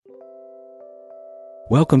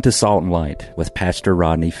Welcome to Salt and Light with Pastor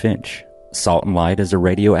Rodney Finch. Salt and Light is a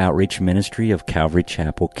radio outreach ministry of Calvary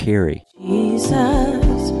Chapel Cary.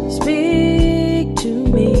 Jesus, speak to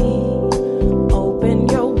me. Open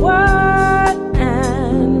your word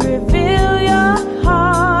and reveal your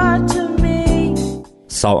heart to me.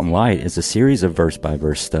 Salt and Light is a series of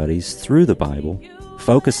verse-by-verse studies through the Bible,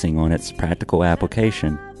 focusing on its practical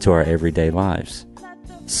application to our everyday lives.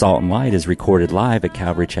 Salt and Light is recorded live at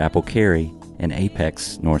Calvary Chapel Cary in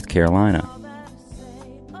Apex, North Carolina.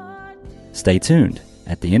 Stay tuned.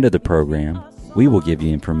 At the end of the program, we will give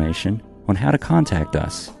you information on how to contact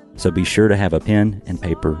us, so be sure to have a pen and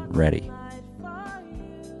paper ready.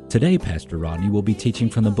 Today, Pastor Rodney will be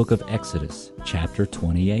teaching from the book of Exodus, chapter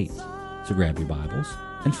 28. So grab your Bibles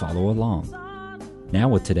and follow along. Now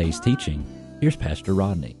with today's teaching, here's Pastor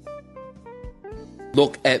Rodney.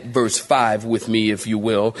 Look at verse 5 with me, if you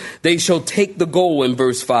will. They shall take the gold in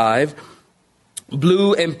verse 5,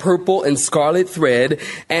 blue and purple and scarlet thread,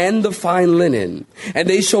 and the fine linen. And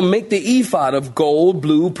they shall make the ephod of gold,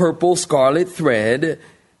 blue, purple, scarlet thread,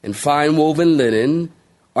 and fine woven linen,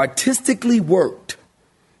 artistically worked.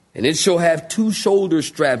 And it shall have 2 shoulder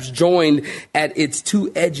straps joined at its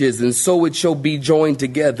 2 edges, and so it shall be joined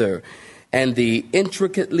together. And the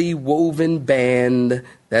intricately woven band,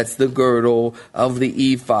 that's the girdle of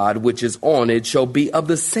the ephod, which is on it, shall be of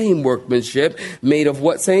the same workmanship, made of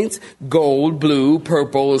what, saints? Gold, blue,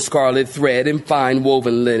 purple, and scarlet thread, and fine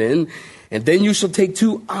woven linen. And then you shall take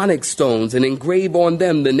 2 onyx stones and engrave on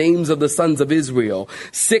them the names of the sons of Israel,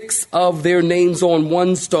 6 of their names on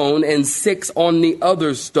one stone and 6 on the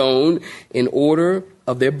other stone, in order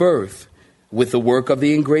of their birth. With the work of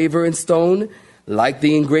the engraver in stone, like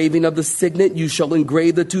the engraving of the signet, you shall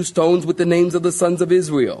engrave the 2 stones with the names of the sons of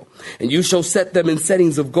Israel. And you shall set them in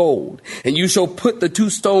settings of gold. And you shall put the 2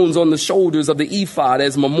 stones on the shoulders of the ephod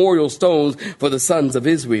as memorial stones for the sons of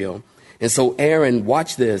Israel. And so Aaron,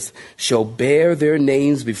 watch this, shall bear their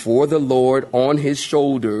names before the Lord on his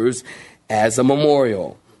shoulders as a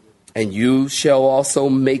memorial. And you shall also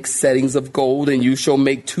make settings of gold, and you shall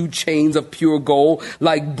make 2 chains of pure gold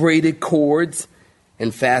like braided cords,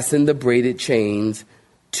 and fasten the braided chains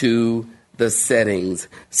to the settings.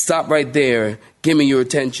 Stop right there. Give me your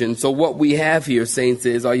attention. So what we have here, saints,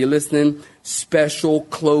 is, are you listening? Special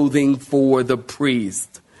clothing for the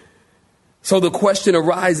priest. So the question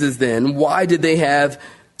arises then, why did they have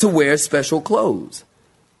to wear special clothes?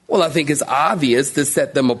 Well, I think it's obvious to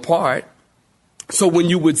set them apart. So when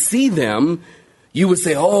you would see them, you would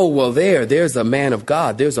say, oh, well, there's a man of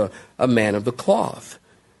God. There's a man of the cloth.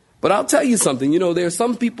 But I'll tell you something, there are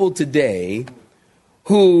some people today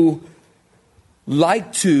who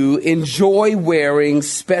like to enjoy wearing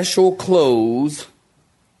special clothes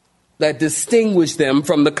that distinguish them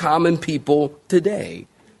from the common people today.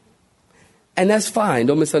 And that's fine.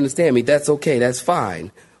 Don't misunderstand me. That's okay. That's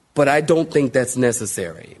fine. But I don't think that's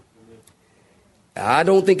necessary. I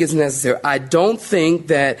don't think it's necessary. I don't think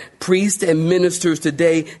that priests and ministers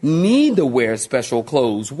today need to wear special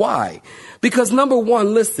clothes. Why? Because number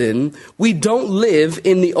one, listen, we don't live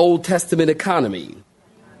in the Old Testament economy.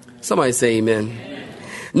 Somebody say amen.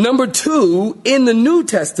 Number 2, in the New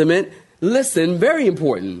Testament, listen, very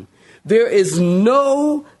important, there is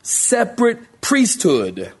no separate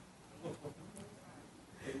priesthood.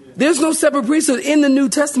 There's no separate priesthood in the New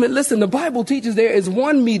Testament. Listen, the Bible teaches there is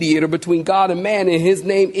one mediator between God and man, and his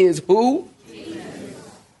name is who? Jesus.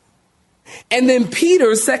 And then 1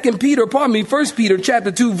 Peter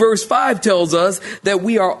chapter 2, verse 5 tells us that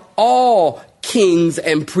we are all kings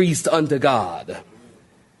and priests unto God.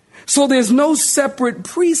 So there's no separate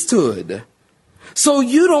priesthood. So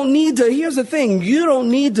you don't need to, here's the thing, you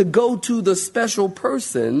don't need to go to the special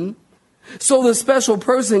person so the special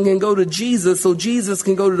person can go to Jesus, so Jesus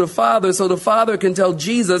can go to the Father, so the Father can tell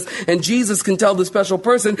Jesus, and Jesus can tell the special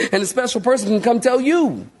person, and the special person can come tell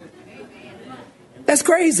you. That's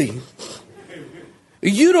crazy.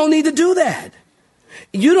 You don't need to do that.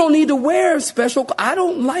 You don't need to wear I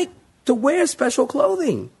don't like to wear special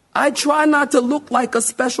clothing. I try not to look like a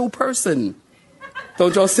special person.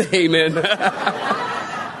 Don't y'all say amen.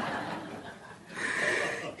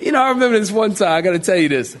 I remember this one time, I got to tell you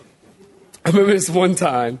this. I remember this one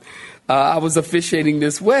time, I was officiating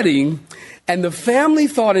this wedding, and the family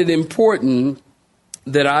thought it important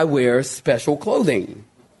that I wear special clothing,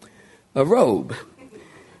 a robe.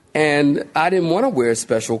 And I didn't want to wear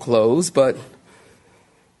special clothes, but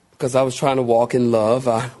because I was trying to walk in love,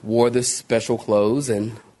 I wore the special clothes,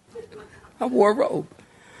 and I wore a robe.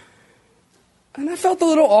 And I felt a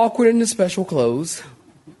little awkward in the special clothes,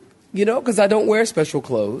 because I don't wear special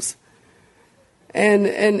clothes.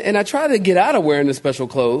 And I try to get out of wearing the special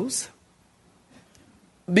clothes.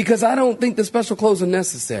 because I don't think the special clothes are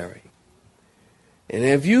necessary. And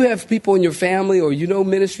if you have people in your family or you know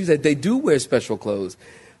ministries that they do wear special clothes,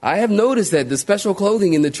 I have noticed that the special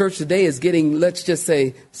clothing in the church today is getting, let's just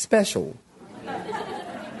say, special.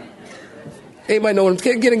 Anybody know what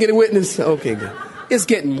I'm getting a witness? Okay, good. It's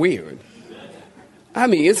getting weird. I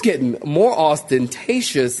mean, it's getting more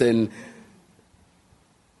ostentatious and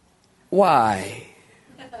why?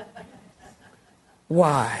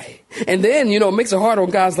 Why? And then, you know, it makes it hard on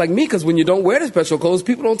guys like me because when you don't wear the special clothes,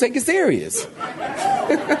 people don't take you serious.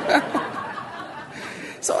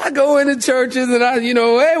 So I go into churches and hey,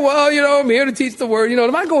 well, I'm here to teach the word.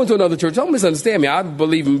 If I go into another church, don't misunderstand me. I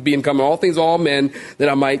believe in becoming all things, all men, that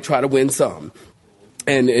I might try to win some.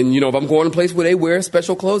 And if I'm going to a place where they wear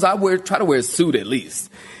special clothes, try to wear a suit at least.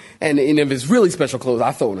 And if it's really special clothes,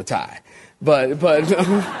 I throw in a tie. But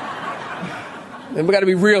and we got to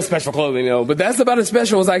be real special clothing, but that's about as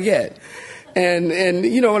special as I get. And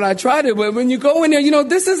I try to, but when you go in there,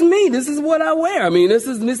 this is me. This is what I wear. I mean, this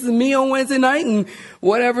is me on Wednesday night and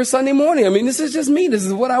whatever Sunday morning. I mean, this is just me. This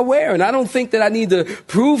is what I wear. And I don't think that I need to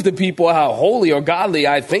prove to people how holy or godly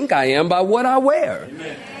I think I am by what I wear.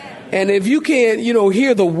 Amen. And if you can't,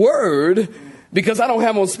 hear the word because I don't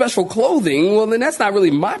have on special clothing, well, then that's not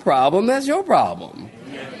really my problem. That's your problem.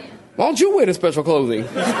 Why don't you wear the special clothing?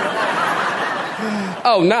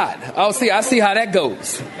 Oh, not. Oh, see, I see how that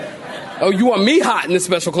goes. Oh, you want me hot in the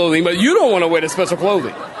special clothing, but you don't want to wear the special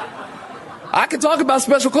clothing. I could talk about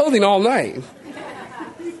special clothing all night.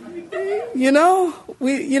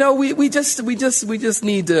 We just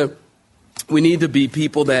need to be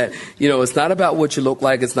people that, it's not about what you look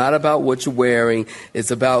like. It's not about what you're wearing.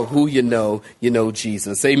 It's about who you know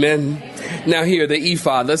Jesus. Amen. Now here, the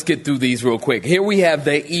ephod. Let's get through these real quick. Here we have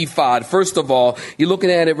the ephod. First of all, you're looking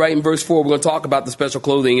at it right in verse 4. We're going to talk about the special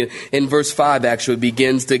clothing. In verse 5, actually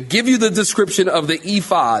begins to give you the description of the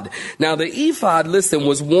ephod. Now the ephod, listen,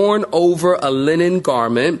 was worn over a linen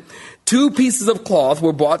garment. 2 pieces of cloth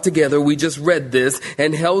were brought together, we just read this,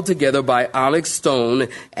 and held together by onyx stone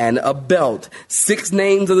and a belt. 6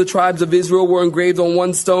 names of the tribes of Israel were engraved on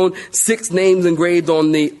one stone, 6 names engraved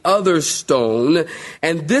on the other stone.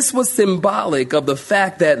 And this was symbolic of the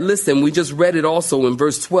fact that, listen, we just read it also in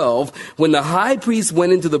verse 12, when the high priest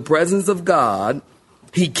went into the presence of God,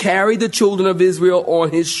 he carried the children of Israel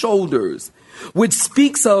on his shoulders. Which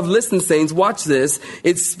speaks of, listen, saints, watch this.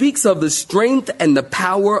 It speaks of the strength and the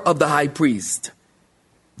power of the high priest.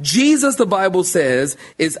 Jesus, the Bible says,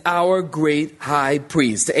 is our great high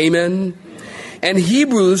priest. Amen. And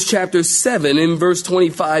Hebrews chapter 7 in verse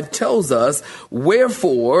 25 tells us,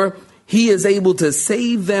 wherefore he is able to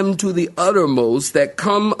save them to the uttermost that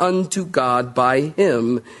come unto God by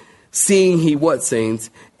him, seeing he, what,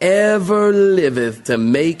 saints? Ever liveth to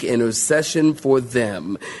make intercession for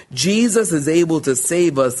them. Jesus is able to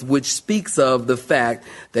save us, which speaks of the fact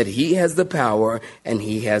that he has the power and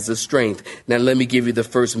he has the strength. Now, let me give you the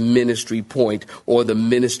first ministry point or the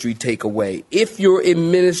ministry takeaway. If you're in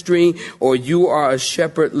ministry or you are a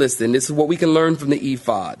shepherd, listen, this is what we can learn from the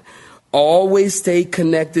ephod. Always stay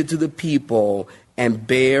connected to the people and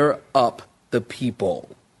bear up the people.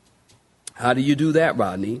 How do you do that,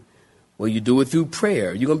 Rodney? Well, you do it through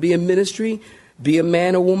prayer. You're going to be in ministry? Be a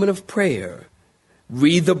man or woman of prayer.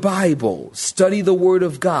 Read the Bible. Study the Word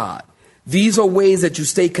of God. These are ways that you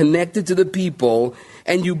stay connected to the people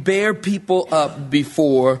and you bear people up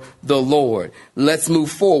before the Lord. Let's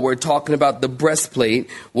move forward talking about the breastplate.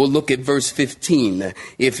 We'll look at verse 15.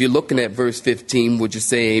 If you're looking at verse 15, would you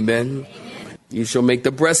say amen? Amen. You shall make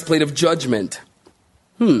the breastplate of judgment.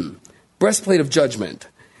 Breastplate of judgment.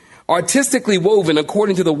 Artistically woven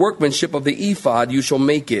according to the workmanship of the ephod, you shall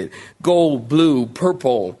make it. Gold, blue,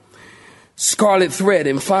 purple, scarlet thread,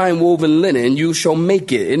 and fine woven linen, you shall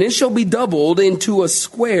make it. And it shall be doubled into a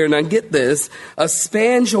square. Now get this. A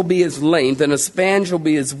span shall be its length, and a span shall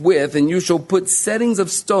be its width, and you shall put settings of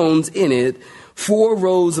stones in it, 4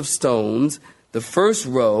 rows of stones. The first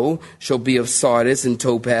row shall be of sardius and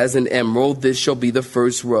topaz and emerald. This shall be the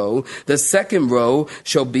first row. The second row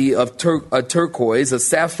shall be of a turquoise, a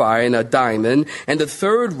sapphire, and a diamond. And the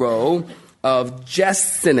third row of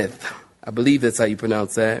jacinth. I believe that's how you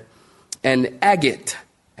pronounce that. And agate,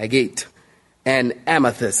 and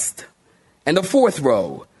amethyst. And the fourth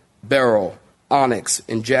row, beryl, onyx,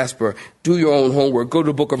 and jasper. Do your own homework. Go to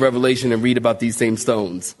the book of Revelation and read about these same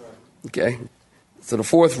stones. Okay? So the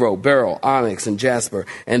fourth row, beryl, onyx, and jasper,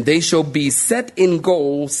 and they shall be set in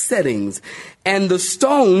gold settings. And the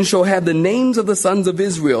stone shall have the names of the sons of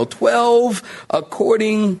Israel, 12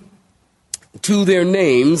 according to their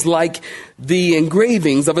names, like the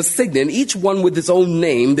engravings of a signet, each one with its own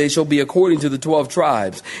name. They shall be according to the 12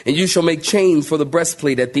 tribes. And you shall make chains for the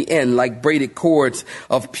breastplate at the end, like braided cords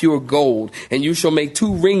of pure gold. And you shall make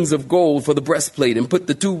 2 rings of gold for the breastplate, and put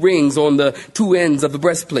the 2 rings on the 2 ends of the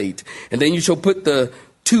breastplate. And then you shall put the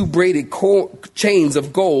 2 braided chains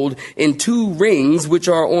of gold in 2 rings, which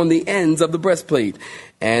are on the ends of the breastplate.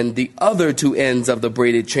 And the other 2 ends of the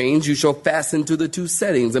braided chains you shall fasten to the 2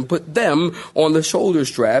 settings, and put them on the shoulder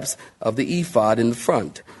straps of the ephod in the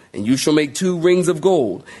front. And you shall make 2 rings of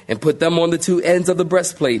gold, and put them on the 2 ends of the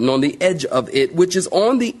breastplate, and on the edge of it, which is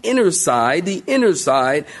on the inner side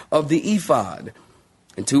of the ephod.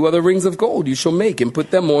 And 2 other rings of gold you shall make, and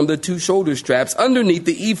put them on the 2 shoulder straps underneath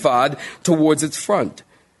the ephod towards its front,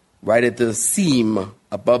 right at the seam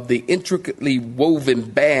above the intricately woven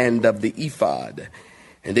band of the ephod.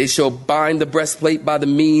 And they shall bind the breastplate by the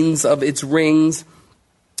means of its rings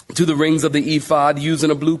to the rings of the ephod,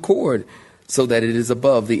 using a blue cord, so that it is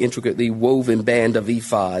above the intricately woven band of the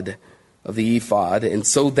ephod, and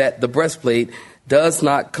so that the breastplate does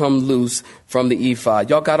not come loose from the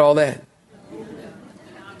ephod. Y'all got all that?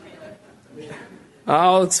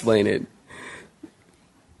 I'll explain it.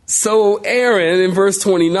 So Aaron, in verse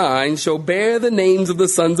 29, shall bear the names of the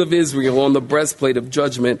sons of Israel on the breastplate of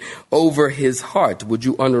judgment over his heart. Would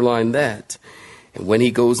you underline that? And when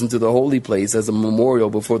he goes into the holy place as a memorial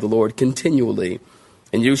before the Lord continually.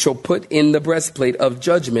 And you shall put in the breastplate of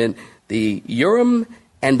judgment the Urim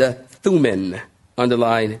and the Thummim.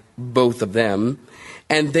 Underline both of them.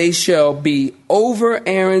 And they shall be over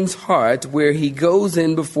Aaron's heart where he goes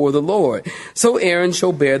in before the Lord. So Aaron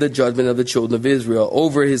shall bear the judgment of the children of Israel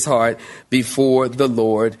over his heart before the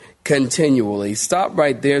Lord continually. Stop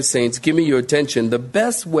right there, saints. Give me your attention. The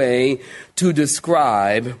best way to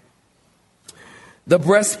describe the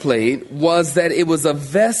breastplate was that it was a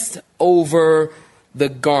vest over the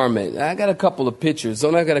garment. I got a couple of pictures.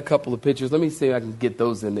 Let me see if I can get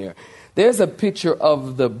those in there. There's a picture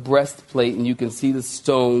of the breastplate, and you can see the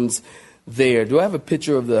stones there. Do I have a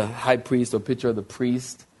picture of the high priest or a picture of the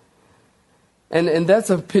priest? And that's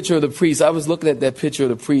a picture of the priest. I was looking at that picture of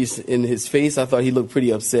the priest. In his face, I thought he looked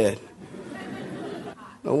pretty upset.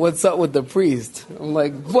 What's up with the priest? I'm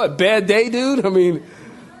like, what, bad day, dude? I mean,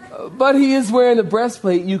 but he is wearing the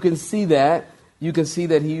breastplate. You can see that. You can see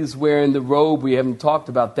that he's wearing the robe. We haven't talked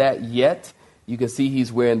about that yet. You can see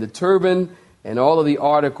he's wearing the turban and all of the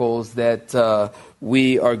articles that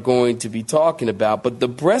we are going to be talking about. But the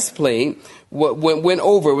breastplate went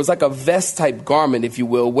over. It was like a vest-type garment, if you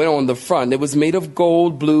will, went on the front. It was made of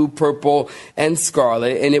gold, blue, purple, and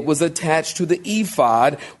scarlet, and it was attached to the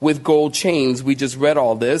ephod with gold chains. We just read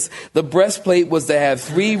all this. The breastplate was to have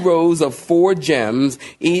 3 rows of 4 gems.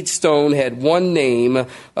 Each stone had one name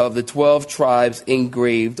of the 12 tribes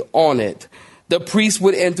engraved on it. The priest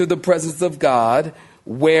would enter the presence of God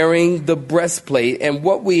wearing the breastplate. And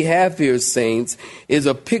what we have here, saints, is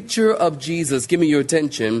a picture of Jesus. Give me your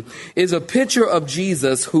attention. Is a picture of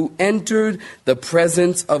Jesus who entered the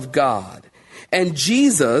presence of God. And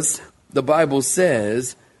Jesus, the Bible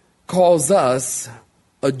says, calls us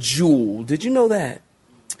a jewel. Did you know that?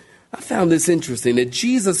 I found this interesting, that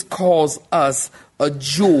Jesus calls us a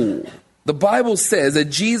jewel. The Bible says that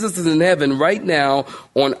Jesus is in heaven right now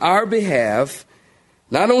on our behalf.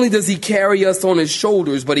 Not only does he carry us on his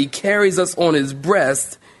shoulders, but he carries us on his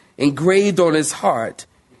breast, engraved on his heart.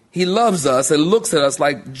 He loves us and looks at us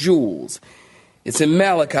like jewels. It's in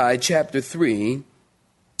Malachi chapter 3,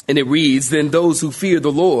 and it reads, "Then those who feared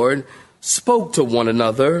the Lord spoke to one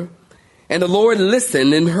another, and the Lord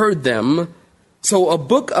listened and heard them. So a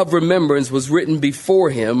book of remembrance was written before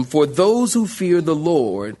him for those who fear the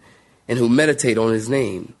Lord and who meditate on his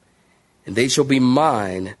name. And they shall be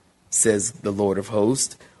mine, says the Lord of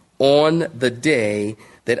hosts, on the day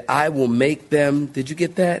that I will make them," did you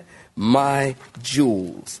get that? "My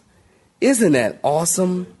jewels." Isn't that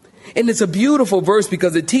awesome? And it's a beautiful verse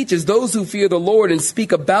because it teaches those who fear the Lord and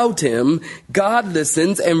speak about him, God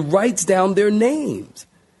listens and writes down their names.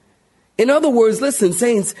 In other words, listen,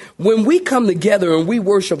 saints, when we come together and we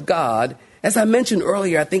worship God, as I mentioned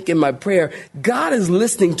earlier, I think in my prayer, God is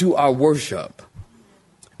listening to our worship.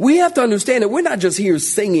 We have to understand that we're not just here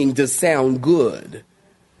singing to sound good.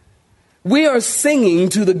 We are singing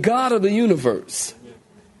to the God of the universe.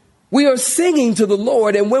 We are singing to the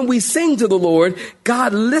Lord, and when we sing to the Lord,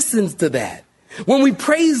 God listens to that. When we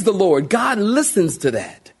praise the Lord, God listens to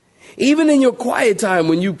that. Even in your quiet time,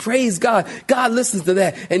 when you praise God, God listens to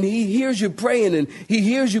that, and he hears you praying, and he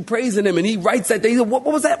hears you praising him, and he writes that down. What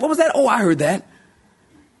was that? What was that? Oh, I heard that.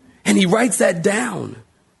 And he writes that down.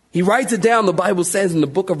 He writes it down. The Bible says in the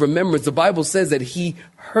book of remembrance, the Bible says that he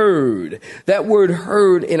heard. That word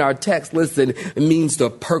heard in our text, listen, it means to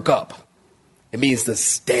perk up. It means to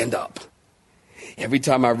stand up. Every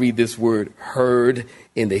time I read this word heard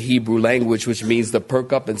in the Hebrew language, which means to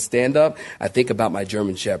perk up and stand up, I think about my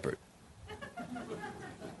German Shepherd.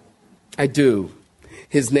 I do.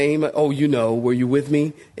 His name, oh, you know, were you with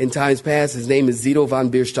me in times past? His name is Zito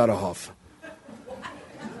von Bierstadterhoff.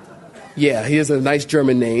 Yeah, he has a nice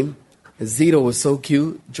German name. And Zito was so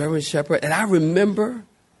cute, German Shepherd. And I remember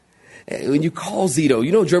when you call Zito,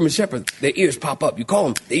 you know German Shepherd, their ears pop up. You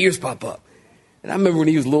call them, their ears pop up. And I remember when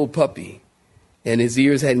he was a little puppy and his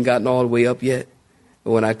ears hadn't gotten all the way up yet.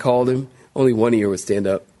 But when I called him, only one ear would stand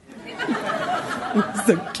up. It's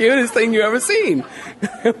the cutest thing you ever seen.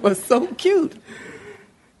 It was so cute.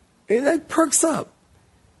 And that perks up.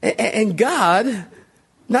 And God,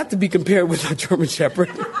 not to be compared with our German Shepherd,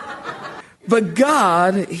 but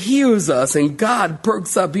God hears us and God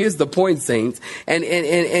perks up. Here's the point, saints. And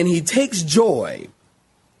he takes joy.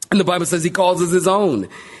 And the Bible says he calls us his own.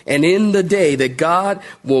 And in the day that God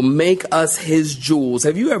will make us his jewels.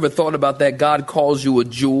 Have you ever thought about that? God calls you a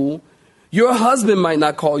jewel. Your husband might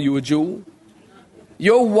not call you a jewel.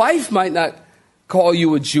 Your wife might not call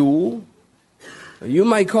you a jewel. You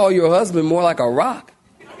might call your husband more like a rock.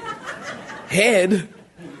 Head.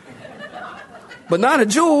 But not a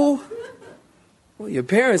jewel. Well, your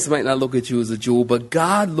parents might not look at you as a jewel, but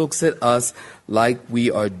God looks at us like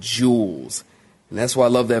we are jewels. And that's why I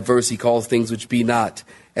love that verse. He calls things which be not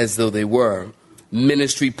as though they were.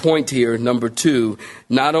 Ministry point here, number 2.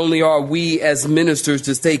 Not only are we as ministers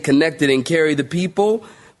to stay connected and carry the people,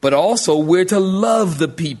 but also we're to love the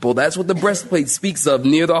people. That's what the breastplate speaks of,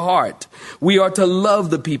 near the heart. We are to love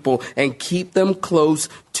the people and keep them close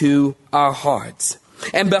to our hearts.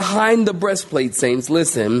 And behind the breastplate, saints,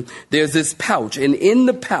 listen, there's this pouch. And in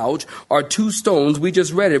the pouch are 2 stones. We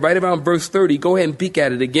just read it right around verse 30. Go ahead and peek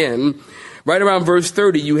at it again. Right around verse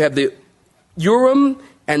 30, you have the Urim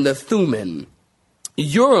and the Thummim.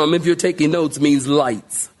 Urim, if you're taking notes, means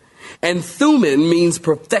lights. And Thummim means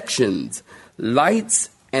perfections. Lights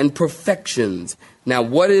and perfections. Now,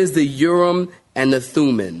 what is the Urim and the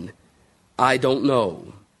Thummim? I don't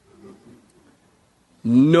know.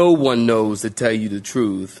 No one knows, to tell you the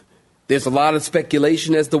truth. There's a lot of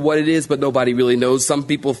speculation as to what it is, but nobody really knows. Some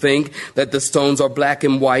people think that the stones are black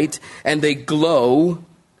and white and they glow.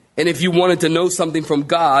 And if you wanted to know something from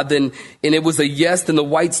God, then, and it was a yes, then the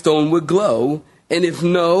white stone would glow. And if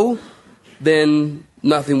no, then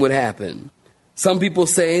nothing would happen. Some people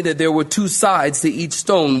say that there were 2 sides to each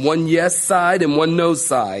stone, one yes side and one no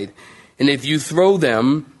side. And if you throw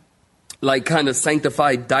them like kind of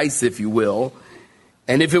sanctified dice, if you will,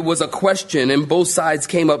 and if it was a question and both sides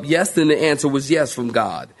came up yes, then the answer was yes from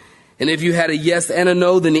God. And if you had a yes and a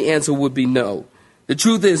no, then the answer would be no. The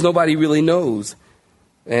truth is nobody really knows.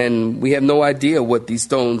 And we have no idea what these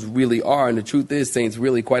stones really are. And the truth is, saints,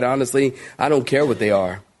 really, quite honestly, I don't care what they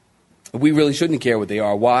are. We really shouldn't care what they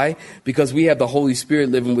are. Why? Because we have the Holy Spirit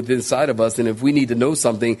living within inside of us. And if we need to know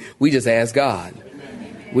something, we just ask God.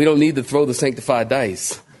 We don't need to throw the sanctified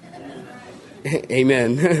dice.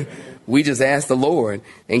 Amen. We just ask the Lord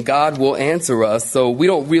and God will answer us. So we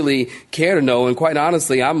don't really care to know. And quite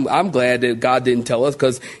honestly, I'm glad that God didn't tell us,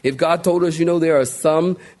 because if God told us, there are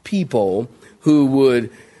some people who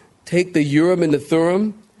would take the Urim and the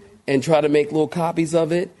Thummim and try to make little copies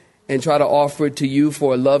of it and try to offer it to you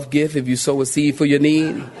for a love gift if you sow a seed for your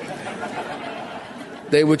need.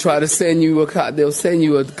 They would try to send you they'll send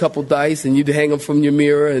you a couple dice and you'd hang them from your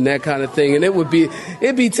mirror and that kind of thing. And it'd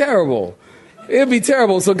be terrible. It'd be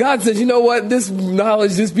terrible. So God says, you know what? This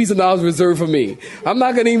piece of knowledge reserved for me. I'm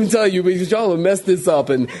not going to even tell you because y'all will mess this up.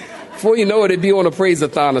 And before you know it, it'd be on a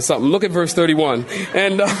praise-a-thon or something. Look at verse 31.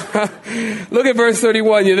 And look at verse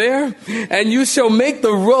 31. You there? And you shall make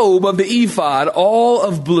the robe of the ephod all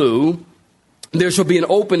of blue. There shall be an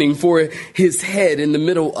opening for his head in the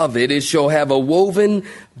middle of it. It shall have a woven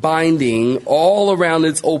binding all around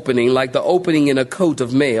its opening, like the opening in a coat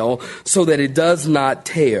of mail, so that it does not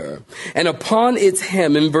tear. And upon its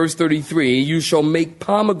hem, in verse 33, you shall make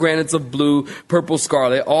pomegranates of blue, purple,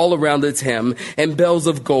 scarlet, all around its hem, and bells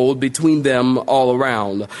of gold between them all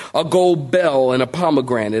around. A gold bell and a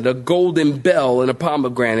pomegranate, a golden bell and a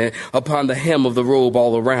pomegranate upon the hem of the robe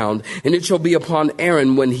all around. And it shall be upon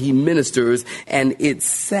Aaron when he ministers, and its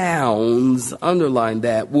sounds, underline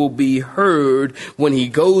that, will be heard when he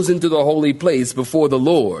goes into the holy place before the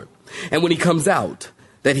Lord. And when he comes out,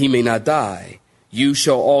 that he may not die. You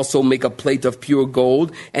shall also make a plate of pure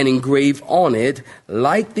gold and engrave on it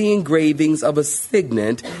like the engravings of a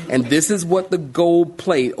signet. And this is what the gold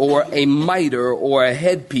plate or a mitre or a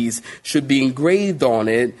headpiece should be engraved on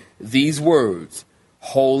it. These words,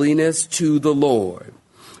 holiness to the Lord.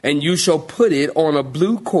 And you shall put it on a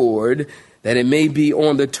blue cord that it may be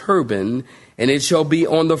on the turban, and it shall be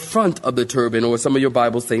on the front of the turban, or some of your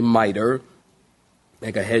Bibles say mitre,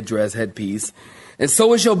 like a headdress, headpiece. And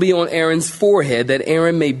so it shall be on Aaron's forehead, that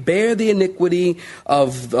Aaron may bear the iniquity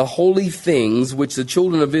of the holy things which the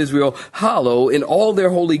children of Israel hallow in all their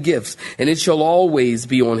holy gifts. And it shall always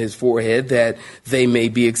be on his forehead, that they may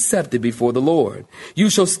be accepted before the Lord. You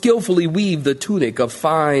shall skillfully weave the tunic of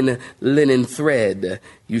fine linen thread.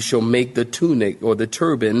 You shall make the tunic or the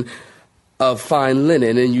turban of fine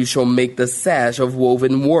linen, and you shall make the sash of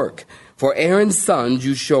woven work. For Aaron's sons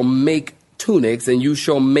you shall make tunics, and you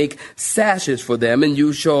shall make sashes for them, and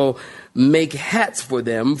you shall make hats for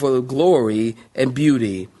them for glory and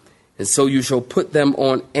beauty. And so you shall put them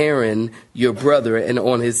on Aaron your brother and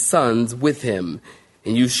on his sons with him.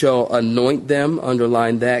 And you shall anoint them,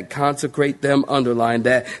 underline that, consecrate them, underline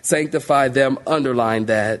that, sanctify them, underline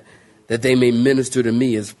that they may minister to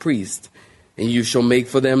me as priests. And you shall make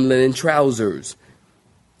for them linen trousers.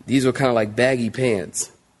 These are kind of like baggy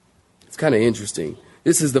pants. It's kind of interesting.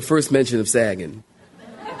 This is the first mention of sagging.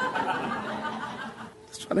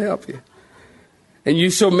 Just trying to help you. And you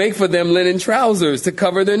shall make for them linen trousers to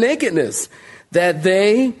cover their nakedness, that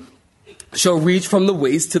they shall reach from the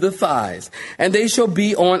waist to the thighs. And they shall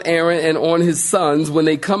be on Aaron and on his sons when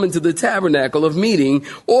they come into the tabernacle of meeting,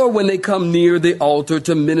 or when they come near the altar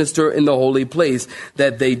to minister in the holy place,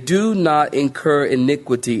 that they do not incur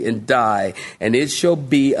iniquity and die. And it shall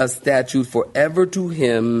be a statute forever to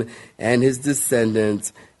him and his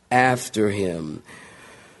descendants after him.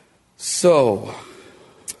 So,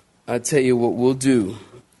 I tell you what we'll do.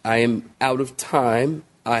 I am out of time.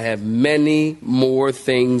 I have many more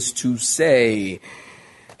things to say.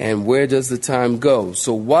 And where does the time go?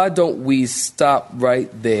 So why don't we stop right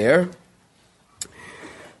there?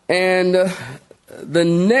 And the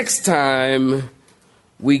next time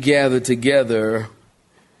we gather together,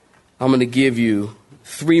 I'm going to give you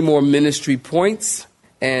 3 more ministry points.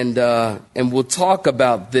 And we'll talk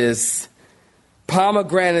about this.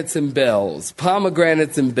 Pomegranates and bells,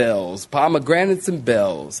 pomegranates and bells, pomegranates and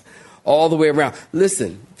bells, all the way around.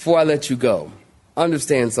 Listen, before I let you go,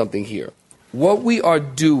 understand something here. What we are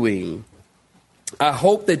doing, I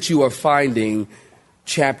hope that you are finding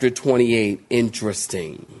chapter 28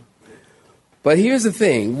 interesting. But here's the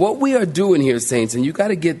thing. What we are doing here, saints, and you got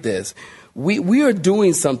to get this, we are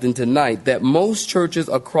doing something tonight that most churches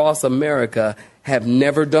across America have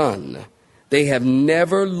never done. They have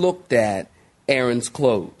never looked at Aaron's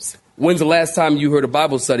clothes. When's the last time you heard a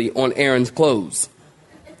Bible study on Aaron's clothes?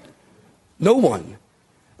 No one.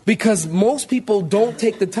 Because most people don't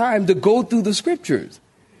take the time to go through the scriptures.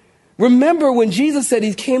 Remember when Jesus said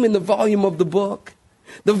he came in the volume of the book?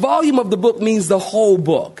 The volume of the book means the whole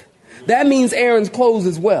book. That means Aaron's clothes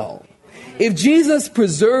as well. If Jesus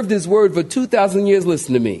preserved his word for 2,000 years,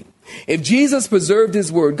 listen to me. If Jesus preserved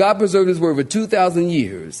his word, God preserved his word for 2,000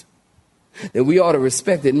 years, then we ought to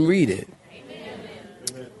respect it and read it.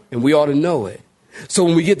 And we ought to know it. So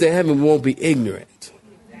when we get to heaven, we won't be ignorant.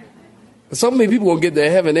 So many people will get to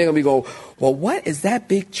heaven, they're going to be going, well, what is that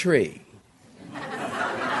big tree?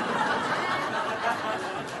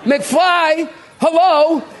 McFly,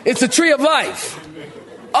 hello, it's a tree of life.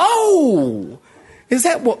 Oh, is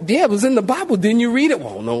that what? Yeah, it was in the Bible. Didn't you read it?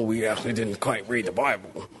 Well, no, we actually didn't quite read the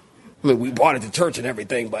Bible. I mean, we bought it to church and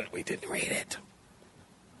everything, but we didn't read it.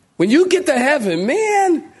 When you get to heaven,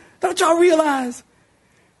 man, don't y'all realize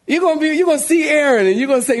you're gonna see Aaron and you're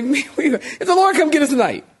gonna say, man, if the Lord come get us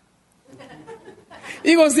tonight,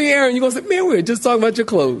 you're gonna see Aaron, you're gonna say, man, we were just talking about your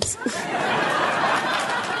clothes.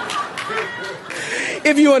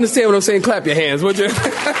 If you understand what I'm saying, clap your hands, would you?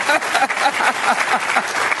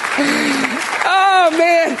 Oh,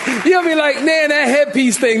 man, you'll be like, man, that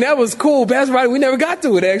headpiece thing, that was cool. Pastor Rodney, we never got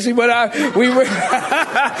to it, actually, but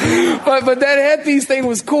but that headpiece thing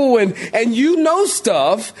was cool, and you know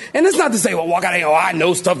stuff, and it's not to say, well, walk out here, oh, I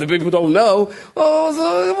know stuff that people don't know.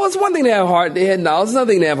 Oh, it's one thing to have head knowledge, it's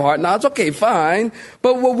another thing to have heart knowledge. Okay, fine,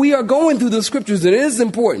 but what we are going through the scriptures, and it is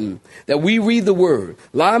important that we read the word,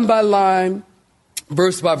 line by line,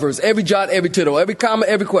 verse by verse, every jot, every tittle, every comma,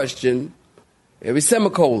 every question, every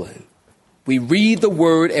semicolon. We read the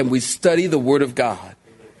word and we study the word of God.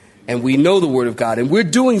 and we know the Word of God, and we're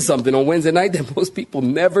doing something on Wednesday night that most people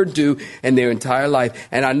never do in their entire life.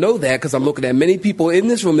 And I know that because I'm looking at many people in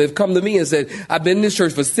this room that have come to me and said, I've been in this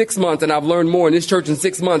church for 6 months, and I've learned more in this church in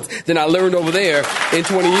 6 months than I learned over there in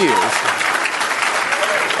 20 years.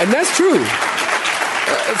 And that's true.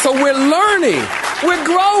 So we're learning, we're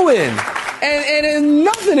growing, and there's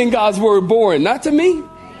nothing in God's Word boring, not to me.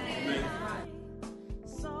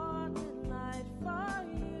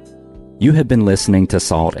 You have been listening to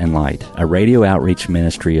Salt and Light, a radio outreach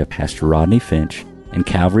ministry of Pastor Rodney Finch and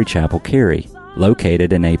Calvary Chapel Cary,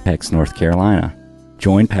 located in Apex, North Carolina.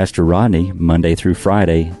 Join Pastor Rodney Monday through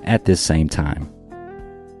Friday at this same time.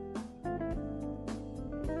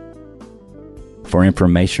 For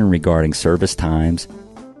information regarding service times,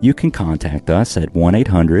 you can contact us at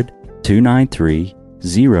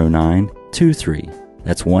 1-800-293-0923.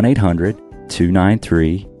 That's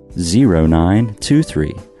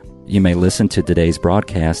 1-800-293-0923. You may listen to today's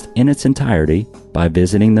broadcast in its entirety by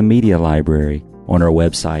visiting the media library on our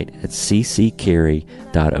website at cccary.org.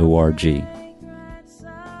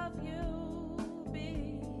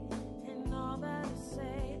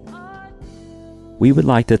 We would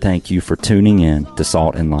like to thank you for tuning in to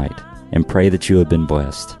Salt and Light and pray that you have been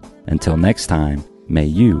blessed. Until next time, may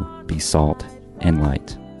you be salt and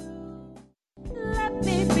light.